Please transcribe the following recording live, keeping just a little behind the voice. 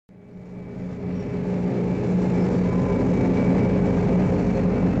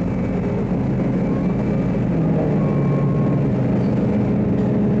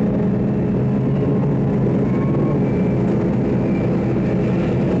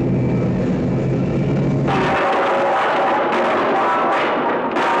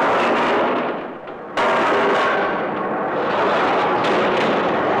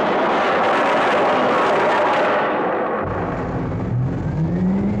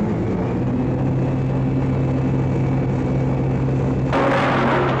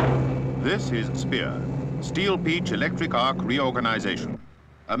EAFs is SPEAR, Steel Peech Electric Arc Reorganisation,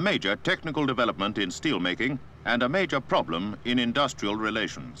 a major technical development in steelmaking and a major problem in industrial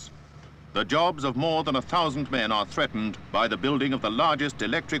relations. The jobs of more than 1,000 men are threatened by the building of the largest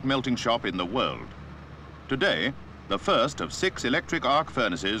electric melting shop in the world. Today, the first of 6 electric arc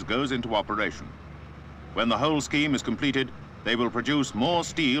furnaces goes into operation. When the whole scheme is completed, they will produce more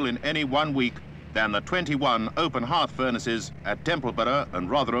steel in any 1 week than the 21 open hearth furnaces at Templeborough and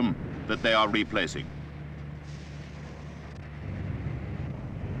Rotherham that they are replacing.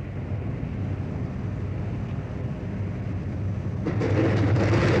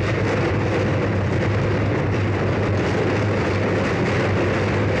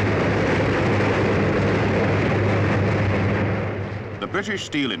 The British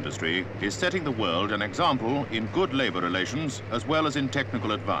steel industry is setting the world an example in good labour relations as well as in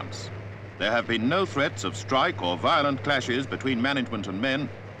technical advance. There have been no threats of strike or violent clashes between management and men,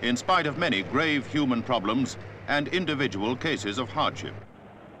 in spite of many grave human problems and individual cases of hardship.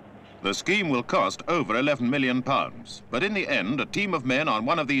 The scheme will cost over £11 million, but in the end, a team of men on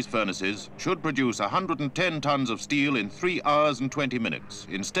one of these furnaces should produce 110 tons of steel in 3 hours and 20 minutes,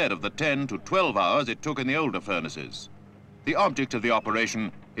 instead of the 10 to 12 hours it took in the older furnaces. The object of the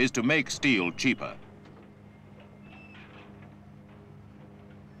operation is to make steel cheaper.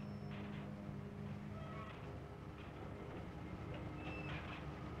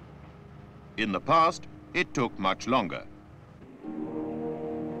 In the past, it took much longer.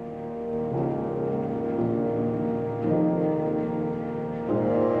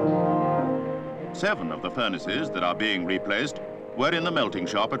 Seven of the furnaces that are being replaced were in the melting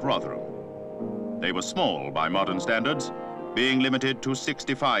shop at Rotherham. They were small by modern standards, being limited to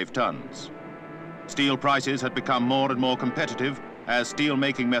 65 tons. Steel prices had become more and more competitive as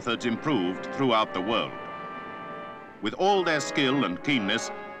steel-making methods improved throughout the world. With all their skill and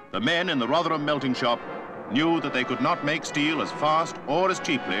keenness, the men in the Rotherham melting shop knew that they could not make steel as fast or as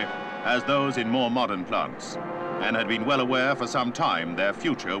cheaply as those in more modern plants, and had been well aware for some time their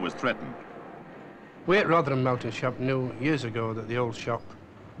future was threatened. We at Rotherham melting shop knew years ago that the old shop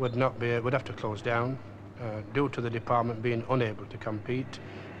would have to close down due to the department being unable to compete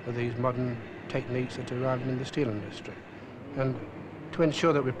with these modern techniques that are arriving in the steel industry. And to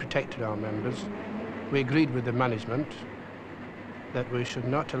ensure that we protected our members, we agreed with the management that we should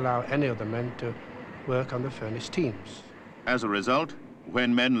not allow any of the men to work on the furnace teams. As a result,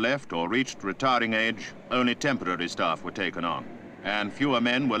 when men left or reached retiring age, only temporary staff were taken on, and fewer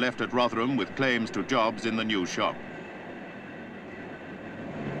men were left at Rotherham with claims to jobs in the new shop.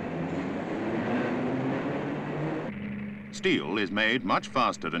 Steel is made much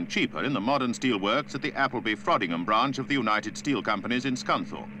faster and cheaper in the modern steel works at the Appleby-Frodingham branch of the United Steel Companies in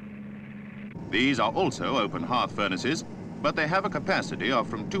Scunthorpe. These are also open hearth furnaces, but they have a capacity of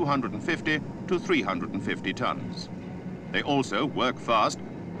from 250 to 350 tons. They also work fast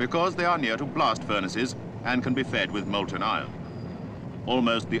because they are near to blast furnaces and can be fed with molten iron.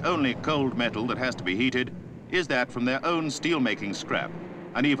 Almost the only cold metal that has to be heated is that from their own steel-making scrap,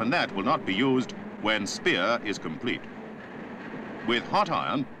 and even that will not be used when SPEAR is complete. With hot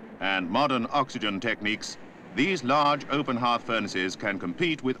iron and modern oxygen techniques, these large open hearth furnaces can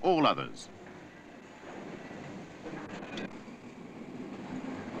compete with all others.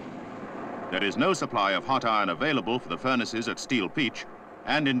 There is no supply of hot iron available for the furnaces at Steel Peech,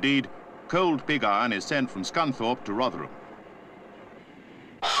 and indeed, cold pig iron is sent from Scunthorpe to Rotherham.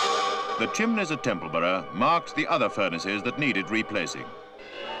 The chimneys at Templeborough marked the other furnaces that needed replacing.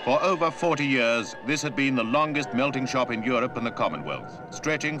 For over 40 years, this had been the longest melting shop in Europe and the Commonwealth,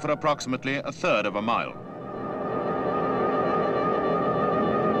 stretching for approximately 1/3 of a mile.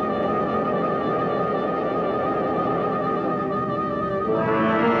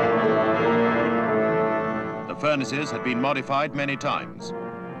 The furnaces had been modified many times,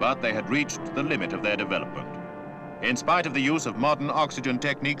 but they had reached the limit of their development. In spite of the use of modern oxygen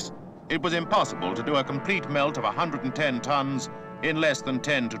techniques, it was impossible to do a complete melt of 110 tons in less than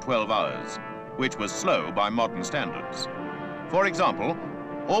 10 to 12 hours, which was slow by modern standards. For example,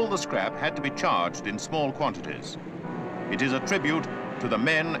 all the scrap had to be charged in small quantities. It is a tribute to the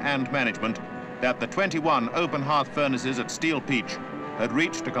men and management that the 21 open hearth furnaces at Steel Peech had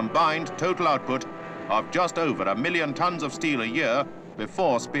reached a combined total output of just over 1 million tons of steel a year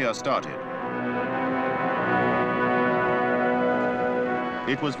before SPEAR started.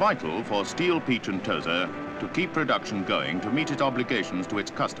 It was vital for Steel Peech and Tozer to keep production going to meet its obligations to its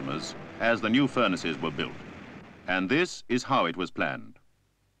customers as the new furnaces were built. And this is how it was planned.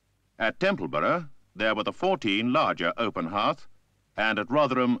 At Templeborough, there were the 14 larger open hearth, and at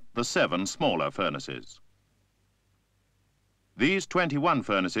Rotherham, the 7 smaller furnaces. These 21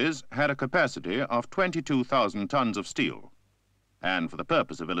 furnaces had a capacity of 22,000 tons of steel. And for the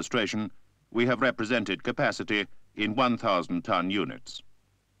purpose of illustration, we have represented capacity in 1,000-ton units.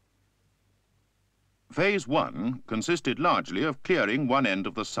 Phase 1 consisted largely of clearing one end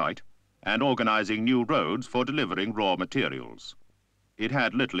of the site and organizing new roads for delivering raw materials. It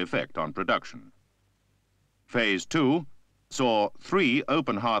had little effect on production. Phase 2 saw 3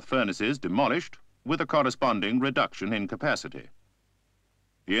 open hearth furnaces demolished with a corresponding reduction in capacity.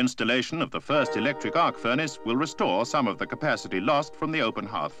 The installation of the first electric arc furnace will restore some of the capacity lost from the open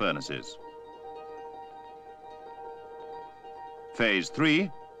hearth furnaces. Phase 3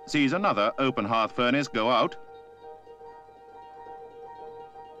 sees another open hearth furnace go out,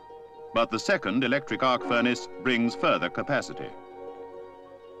 but the second electric arc furnace brings further capacity.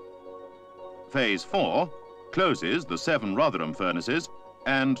 Phase 4 closes the 7 Rotherham furnaces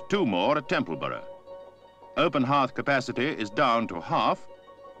and 2 more at Templeborough. Open hearth capacity is down to half,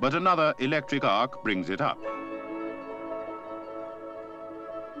 but another electric arc brings it up.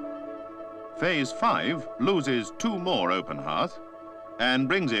 Phase 5 loses 2 more open hearth and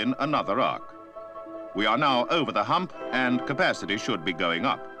brings in another arc. We are now over the hump and capacity should be going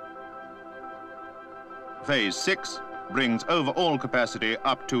up. Phase 6 brings overall capacity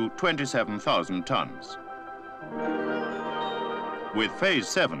up to 27,000 tons. With Phase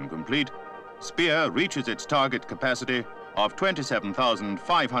 7 complete, Spear reaches its target capacity of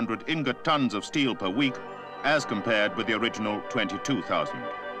 27,500 ingot tons of steel per week as compared with the original 22,000.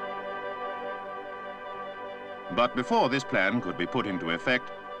 But before this plan could be put into effect,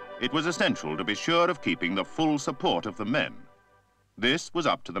 it was essential to be sure of keeping the full support of the men. This was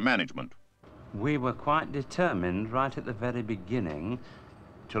up to the management. We were quite determined right at the very beginning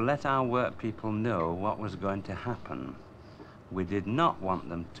to let our work people know what was going to happen. We did not want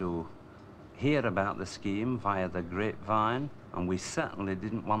them to hear about the scheme via the grapevine, and we certainly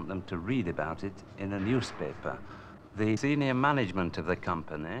didn't want them to read about it in a newspaper. The senior management of the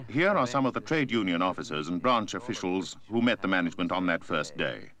company... Here are some of the trade union officers and branch officials who met the management on that first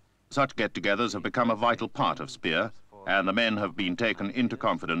day. Such get-togethers have become a vital part of Spear, and the men have been taken into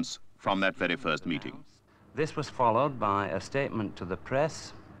confidence from that very first meeting. This was followed by a statement to the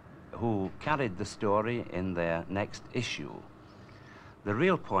press, who carried the story in their next issue. The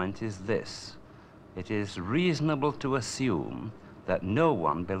real point is this: it is reasonable to assume that no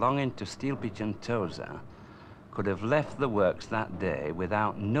one belonging to Steel, Peech and Tozer could have left the works that day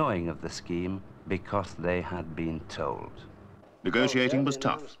without knowing of the scheme because they had been told. Negotiating was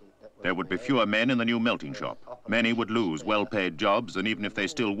tough. There would be fewer men in the new melting shop. Many would lose well-paid jobs, and even if they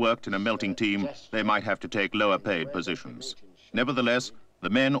still worked in a melting team, they might have to take lower-paid positions. Nevertheless, the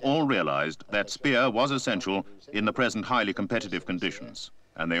men all realized that Spear was essential in the present highly competitive conditions,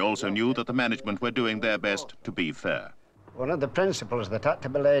 and they also knew that the management were doing their best to be fair. One of the principles that had to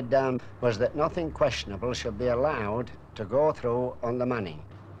be laid down was that nothing questionable should be allowed to go through on the money.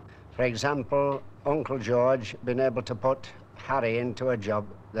 For example, Uncle George being able to put Harry into a job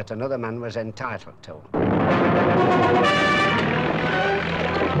that another man was entitled to.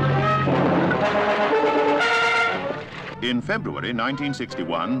 In February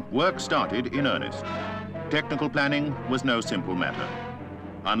 1961, work started in earnest. Technical planning was no simple matter.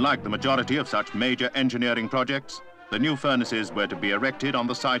 Unlike the majority of such major engineering projects, the new furnaces were to be erected on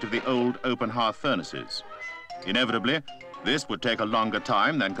the site of the old open hearth furnaces. Inevitably, this would take a longer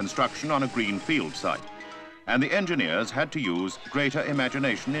time than construction on a green field site, and the engineers had to use greater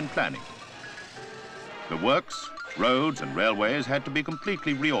imagination in planning. The works, roads and railways had to be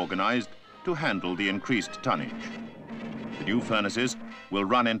completely reorganized to handle the increased tonnage. The new furnaces will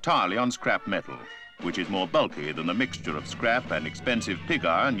run entirely on scrap metal, which is more bulky than the mixture of scrap and expensive pig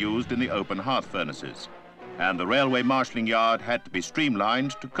iron used in the open hearth furnaces. And the railway marshalling yard had to be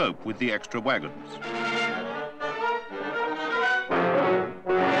streamlined to cope with the extra wagons.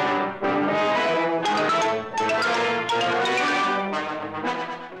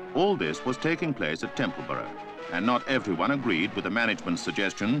 All this was taking place at Templeborough, and not everyone agreed with the management's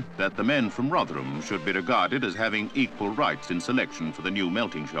suggestion that the men from Rotherham should be regarded as having equal rights in selection for the new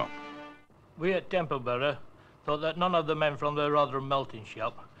melting shop. We at Templeborough thought that none of the men from the Rotherham melting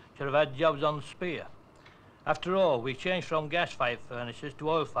shop should have had jobs on Spear. After all, we changed from gas-fired furnaces to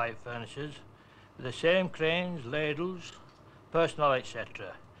oil-fired furnaces with the same cranes, ladles, personnel,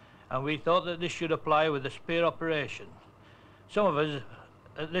 etc. And we thought that this should apply with the Spear operation. Some of us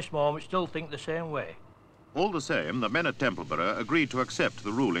at this moment still think the same way. All the same, the men at Templeborough agreed to accept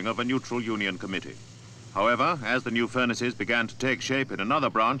the ruling of a neutral union committee. However, as the new furnaces began to take shape in another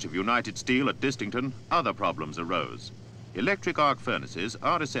branch of United Steel at Distington, other problems arose. Electric arc furnaces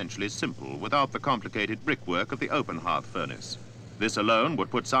are essentially simple without the complicated brickwork of the open hearth furnace. This alone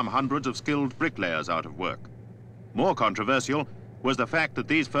would put some hundreds of skilled bricklayers out of work. More controversial was the fact that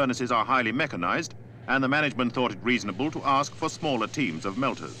these furnaces are highly mechanized, and the management thought it reasonable to ask for smaller teams of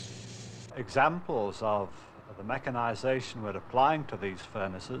melters. Examples of the mechanisation we're applying to these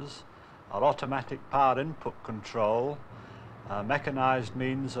furnaces are automatic power input control, mechanised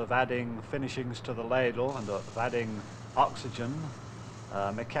means of adding finishings to the ladle and of adding oxygen,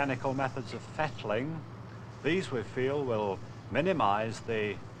 mechanical methods of fettling. These we feel will minimise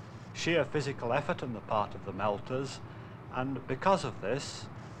the sheer physical effort on the part of the melters, and because of this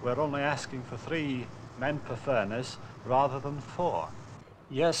we're only asking for 3 men per furnace rather than 4.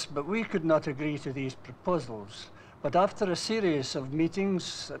 Yes, but we could not agree to these proposals. But after a series of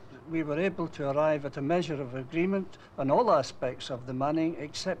meetings, we were able to arrive at a measure of agreement on all aspects of the manning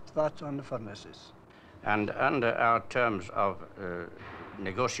except that on the furnaces. And under our terms of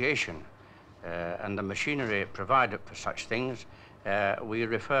negotiation and the machinery provided for such things, we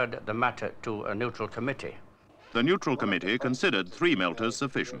referred the matter to a neutral committee. The neutral committee considered 3 melters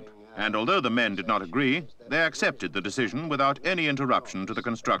sufficient, and although the men did not agree, they accepted the decision without any interruption to the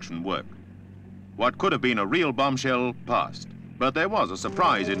construction work. What could have been a real bombshell passed, but there was a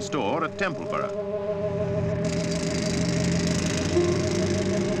surprise in store at Templeborough.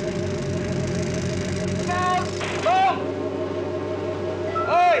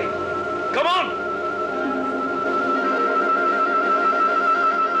 Hey! Come on!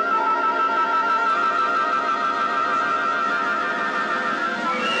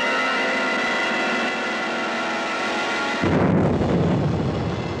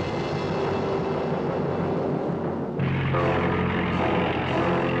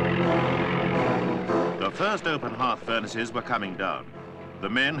 The first open hearth furnaces were coming down. The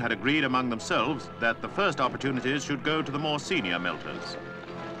men had agreed among themselves that the first opportunities should go to the more senior melters.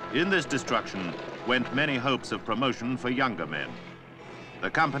 In this destruction went many hopes of promotion for younger men. The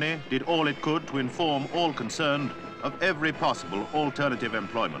company did all it could to inform all concerned of every possible alternative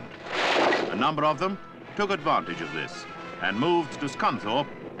employment. A number of them took advantage of this and moved to Scunthorpe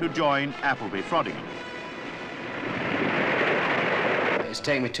to join Appleby Frodingham. It's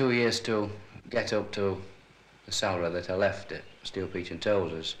taken me 2 years to get up to the salary that I left at Steel, Peech and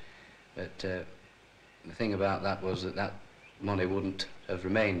Toller's. But the thing about that was that that money wouldn't have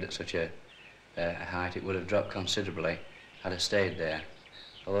remained at such a height. It would have dropped considerably had I stayed there.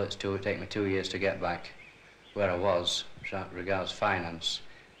 Although it's taken me 2 years to get back where I was, regards finance,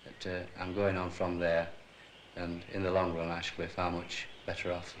 that I'm going on from there, and in the long run I shall be far much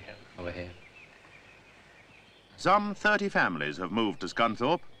better off over here. Some 30 families have moved to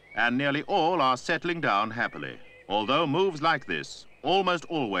Scunthorpe, and nearly all are settling down happily. Although moves like this almost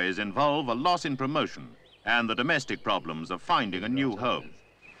always involve a loss in promotion and the domestic problems of finding a new home.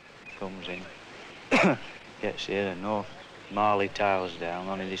 Comes in, gets here, and no marley tiles down,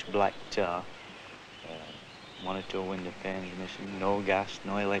 only this black tar. 1 or 2 window panes missing, no gas,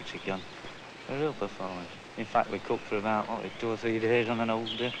 no electric on. A real performance. In fact, we cooked for about 2 or 3 days on an old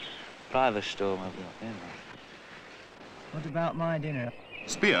private stove I've got there. What about my dinner?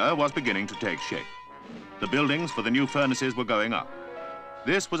 Spear was beginning to take shape. The buildings for the new furnaces were going up.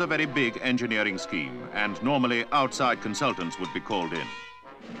 This was a very big engineering scheme, and normally outside consultants would be called in.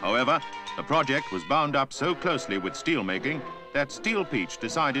 However, the project was bound up so closely with steelmaking that Steel Peech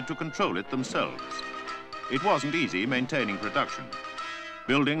decided to control it themselves. It wasn't easy maintaining production.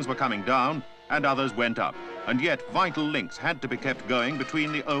 Buildings were coming down and others went up, and yet vital links had to be kept going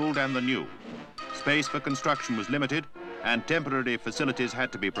between the old and the new. Space for construction was limited, and temporary facilities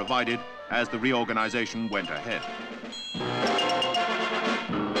had to be provided as the reorganisation went ahead.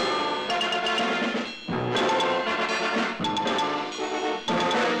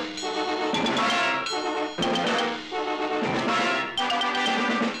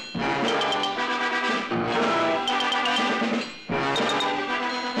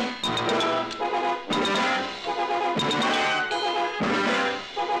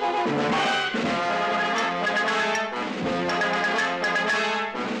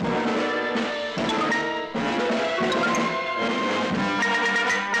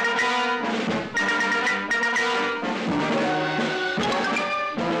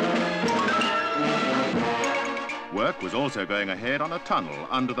 Was also going ahead on a tunnel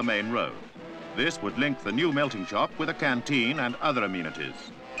under the main road. This would link the new melting shop with a canteen and other amenities.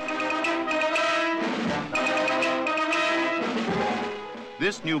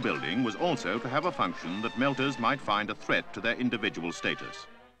 This new building was also to have a function that melters might find a threat to their individual status.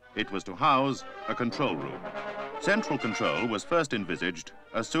 It was to house a control room. Central control was first envisaged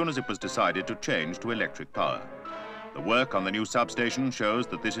as soon as it was decided to change to electric power. The work on the new substation shows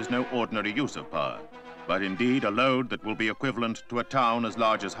that this is no ordinary use of power. but indeed a load that will be equivalent to a town as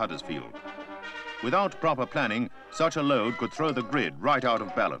large as Huddersfield. Without proper planning, such a load could throw the grid right out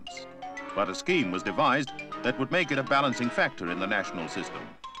of balance. But a scheme was devised that would make it a balancing factor in the national system.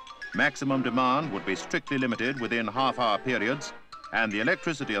 Maximum demand would be strictly limited within half-hour periods, and the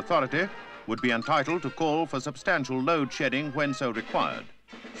Electricity Authority would be entitled to call for substantial load shedding when so required,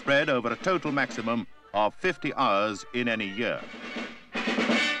 spread over a total maximum of 50 hours in any year.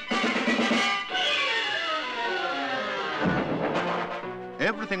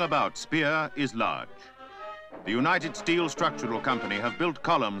 Everything about Spear is large. The United Steel Structural Company have built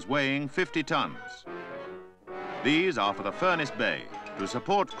columns weighing 50 tons. These are for the furnace bay to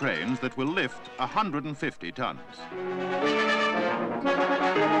support cranes that will lift 150 tons.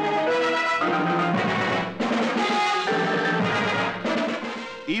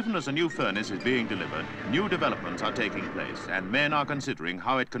 Even as a new furnace is being delivered, new developments are taking place and men are considering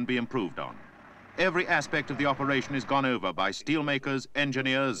how it can be improved on. Every aspect of the operation is gone over by steelmakers,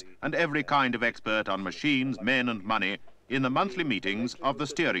 engineers, and every kind of expert on machines, men and money in the monthly meetings of the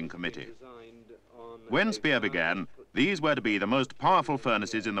steering committee. When Spear began, these were to be the most powerful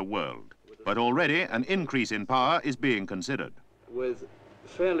furnaces in the world, but already an increase in power is being considered. With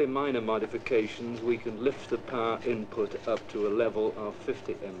fairly minor modifications, we can lift the power input up to a level of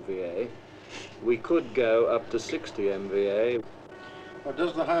 50 MVA. We could go up to 60 MVA. Well,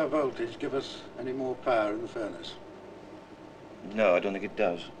 does the higher voltage give us any more power in the furnace? No, I don't think it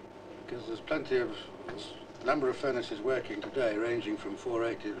does. Because there's plenty of number of furnaces working today ranging from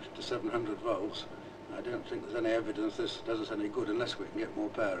 480 to 700 volts. I don't think there's any evidence this does us any good unless we can get more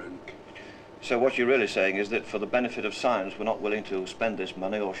power in. So what you're really saying is that for the benefit of science, we're not willing to spend this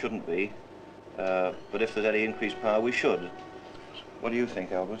money, or shouldn't be, but if there's any increased power, we should. What do you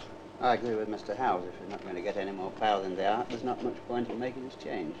think, Albert? I agree with Mr. Howes. If we're not going to get any more power than they are, there's not much point in making this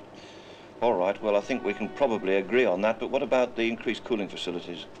change. All right, well, I think we can probably agree on that, but what about the increased cooling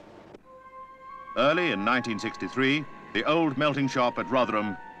facilities? Early in 1963, the old melting shop at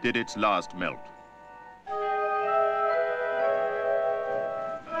Rotherham did its last melt.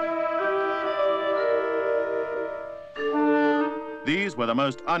 These were the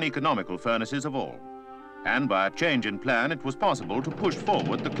most uneconomical furnaces of all, and by a change in plan, it was possible to push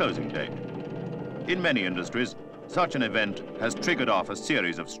forward the closing date. In many industries, such an event has triggered off a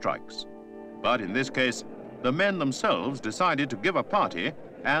series of strikes. But in this case, the men themselves decided to give a party,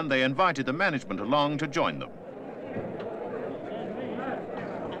 and they invited the management along to join them.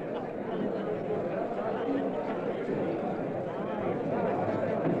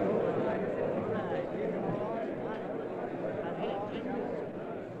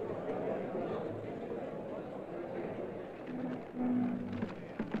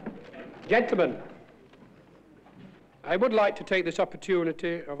 Gentlemen, I would like to take this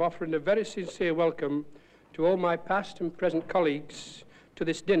opportunity of offering a very sincere welcome to all my past and present colleagues to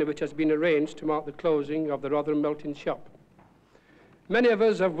this dinner which has been arranged to mark the closing of the Rotherham melting shop. Many of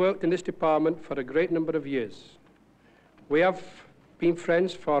us have worked in this department for a great number of years. We have been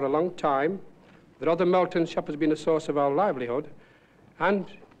friends for a long time. The Rotherham melting shop has been a source of our livelihood, and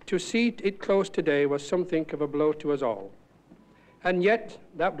to see it close today was something of a blow to us all. And yet,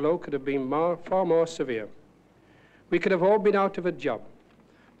 that blow could have been far more severe. We could have all been out of a job.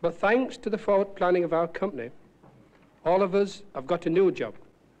 But thanks to the forward planning of our company, all of us have got a new job.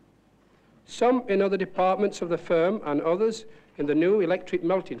 Some in other departments of the firm and others in the new electric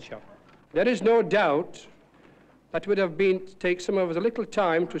melting shop. There is no doubt that it would have been to take some of us a little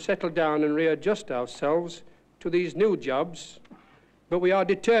time to settle down and readjust ourselves to these new jobs, but we are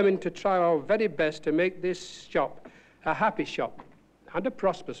determined to try our very best to make this shop a happy shop and a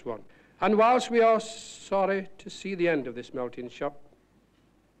prosperous one. And whilst we are sorry to see the end of this melting shop,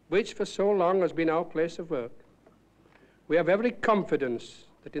 which for so long has been our place of work, we have every confidence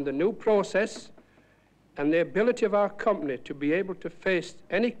that in the new process and the ability of our company to be able to face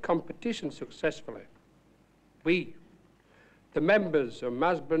any competition successfully, we, the members of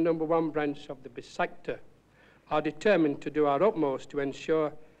Masborough No. 1 branch of the sector, are determined to do our utmost to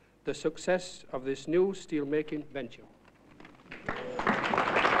ensure the success of this new steel-making venture.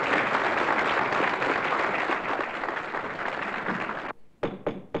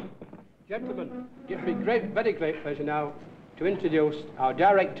 Gentlemen, it gives me very great pleasure now to introduce our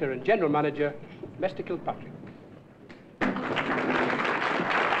Director and General Manager, Mr. Kilpatrick.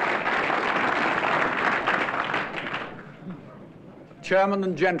 Chairman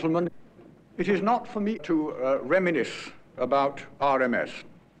and gentlemen, it is not for me to reminisce about RMS.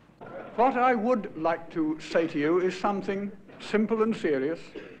 What I would like to say to you is something simple and serious.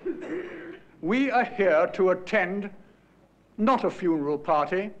 We are here to attend not a funeral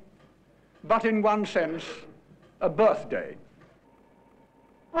party, but in one sense, a birthday.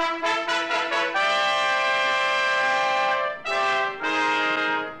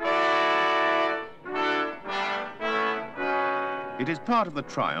 It is part of the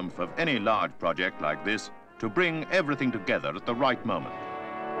triumph of any large project like this to bring everything together at the right moment.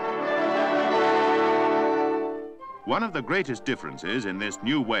 One of the greatest differences in this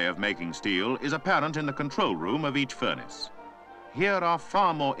new way of making steel is apparent in the control room of each furnace. Here are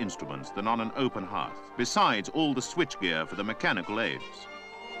far more instruments than on an open hearth, besides all the switchgear for the mechanical aids.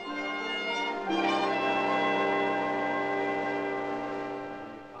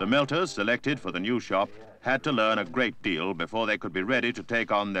 The melters selected for the new shop had to learn a great deal before they could be ready to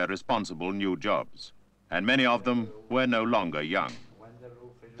take on their responsible new jobs, and many of them were no longer young.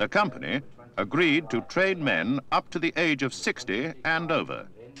 The company agreed to train men up to the age of 60 and over,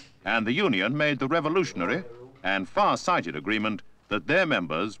 and the union made the revolutionary and far-sighted agreement that their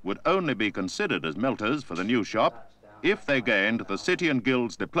members would only be considered as melters for the new shop if they gained the City and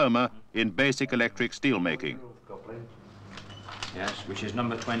Guilds diploma in basic electric steelmaking. Yes, which is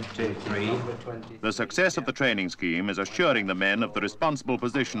number 23. The success of the training scheme is assuring the men of the responsible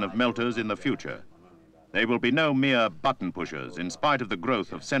position of melters in the future. They will be no mere button pushers in spite of the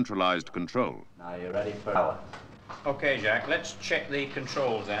growth of centralized control. Now you're ready for power. Okay, Jack, let's check the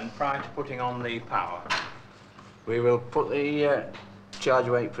controls then prior to putting on the power. We will put the charge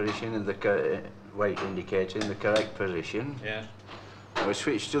weight position and the weight indicator in the correct position. Yes. We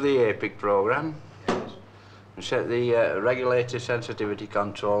switch to the APIC program. Yes. And set the regulator sensitivity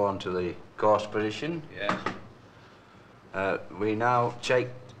control onto the coarse position. Yes. We now check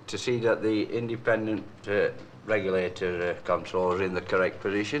to see that the independent regulator control is in the correct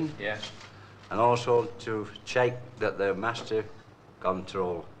position. Yes. And also to check that the master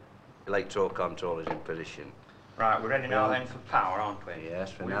control, electro control is in position. Right, we're ready now then for power, aren't we?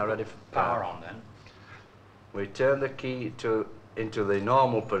 Yes, we're now ready for power on then. We turn the key into the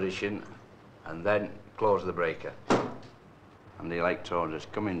normal position and then close the breaker. And the electrode is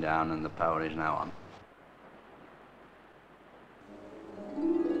coming down and the power is now on.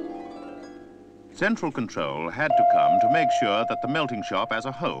 Central control had to come to make sure that the melting shop as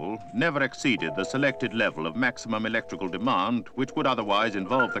a whole never exceeded the selected level of maximum electrical demand, which would otherwise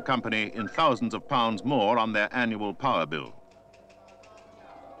involve the company in thousands of pounds more on their annual power bill.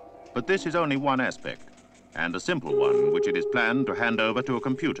 But this is only one aspect, and a simple one, which it is planned to hand over to a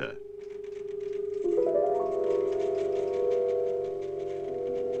computer.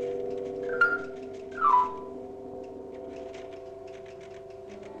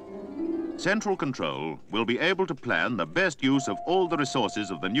 Central control will be able to plan the best use of all the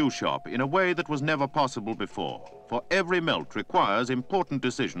resources of the new shop in a way that was never possible before, for every melt requires important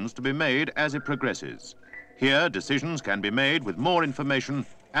decisions to be made as it progresses. Here, decisions can be made with more information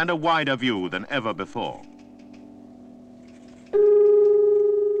and a wider view than ever before.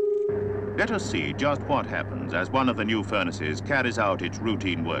 Let us see just what happens as one of the new furnaces carries out its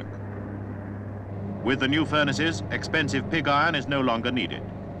routine work. With the new furnaces, expensive pig iron is no longer needed.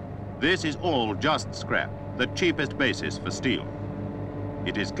 This is all just scrap, the cheapest basis for steel.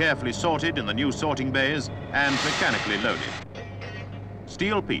 It is carefully sorted in the new sorting bays and mechanically loaded.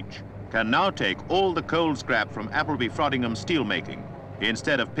 Steel Peech can now take all the cold scrap from Appleby-Frodingham steelmaking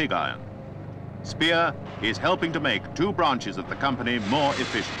instead of pig iron. Spear is helping to make two branches of the company more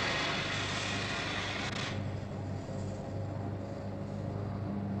efficient.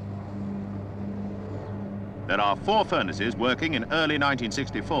 There are 4 furnaces working in early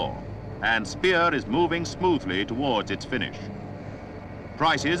 1964. And Spear is moving smoothly towards its finish.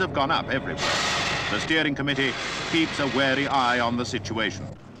 Prices have gone up everywhere. The steering committee keeps a wary eye on the situation.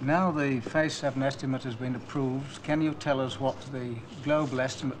 Now the Phase 7 estimate has been approved, can you tell us what the global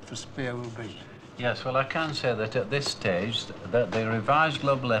estimate for Spear will be? Yes, well, I can say that at this stage, that the revised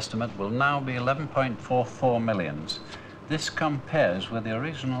global estimate will now be 11.44 millions. This compares with the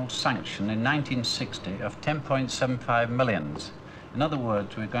original sanction in 1960 of 10.75 millions. In other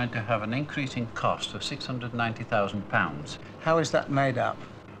words, we're going to have an increasing cost of £690,000. How is that made up?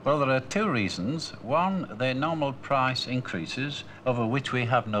 Well, there are 2 reasons. One, the normal price increases, over which we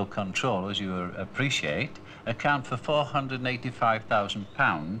have no control, as you appreciate, account for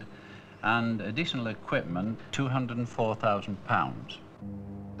 £485,000, and additional equipment, £204,000.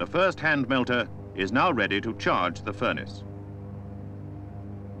 The first hand melter is now ready to charge the furnace.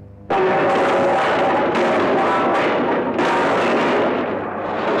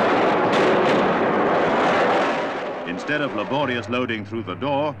 Instead of laborious loading through the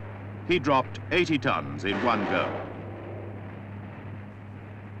door, he dropped 80 tons in one go.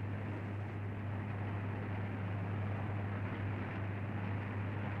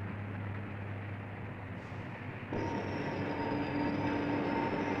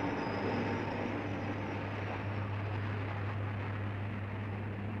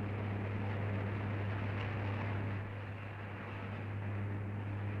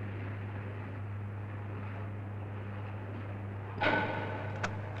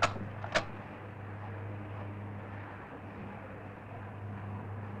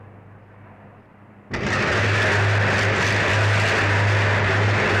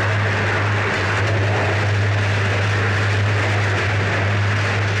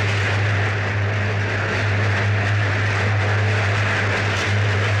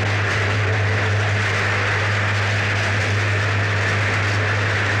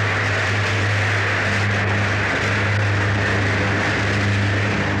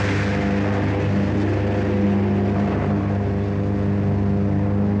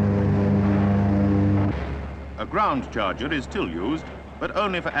 A ground charger is still used, but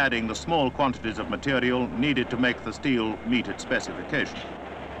only for adding the small quantities of material needed to make the steel meet its specification.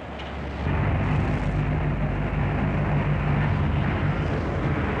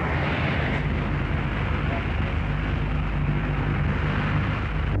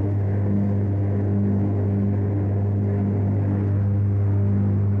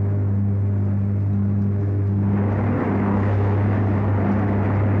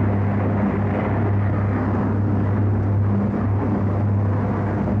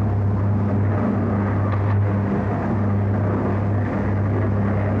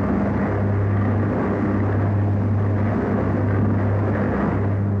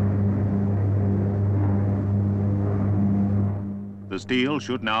 The steel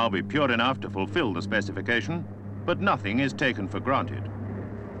should now be pure enough to fulfill the specification, but nothing is taken for granted.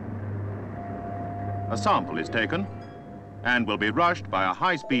 A sample is taken and will be rushed by a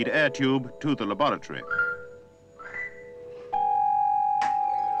high-speed air tube to the laboratory.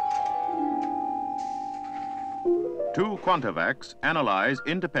 Two quantavacs analyze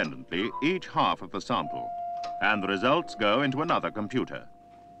independently each half of the sample, and the results go into another computer.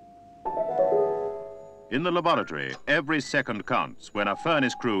 In the laboratory, every second counts when a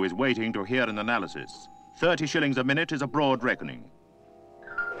furnace crew is waiting to hear an analysis. 30 shillings a minute is a broad reckoning.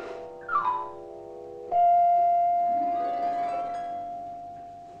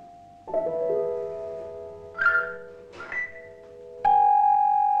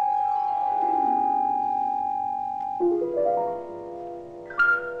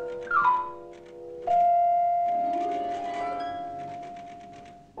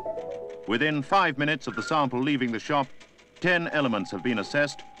 Within 5 minutes of the sample leaving the shop, 10 elements have been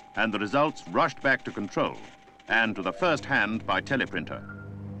assessed and the results rushed back to control and to the first hand by teleprinter.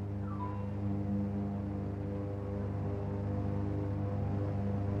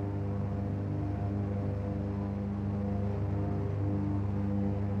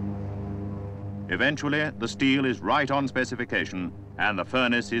 Eventually, the steel is right on specification and the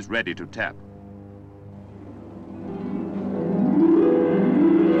furnace is ready to tap.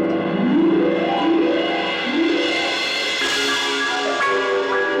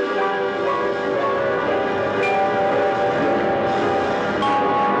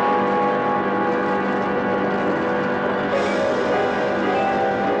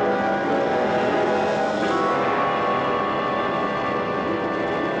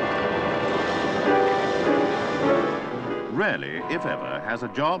 Rarely, if ever, has a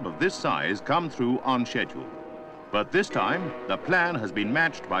job of this size come through on schedule. But this time, the plan has been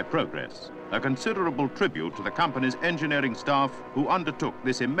matched by progress, a considerable tribute to the company's engineering staff who undertook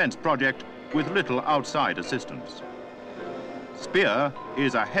this immense project with little outside assistance. Spear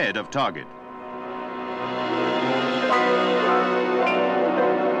is ahead of target.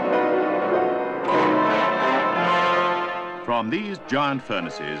 From these giant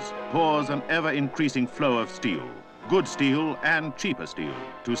furnaces pours an ever-increasing flow of steel, good steel and cheaper steel,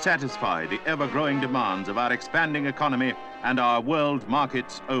 to satisfy the ever-growing demands of our expanding economy and our world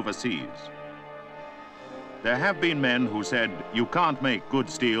markets overseas. There have been men who said, you can't make good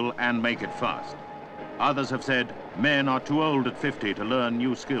steel and make it fast. Others have said, men are too old at 50 to learn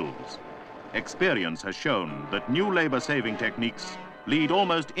new skills. Experience has shown that new labor-saving techniques lead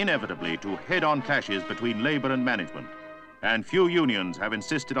almost inevitably to head-on clashes between labor and management, and few unions have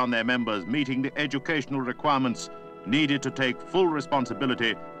insisted on their members meeting the educational requirements needed to take full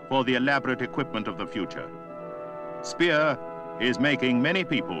responsibility for the elaborate equipment of the future. Spear is making many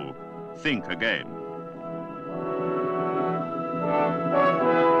people think again.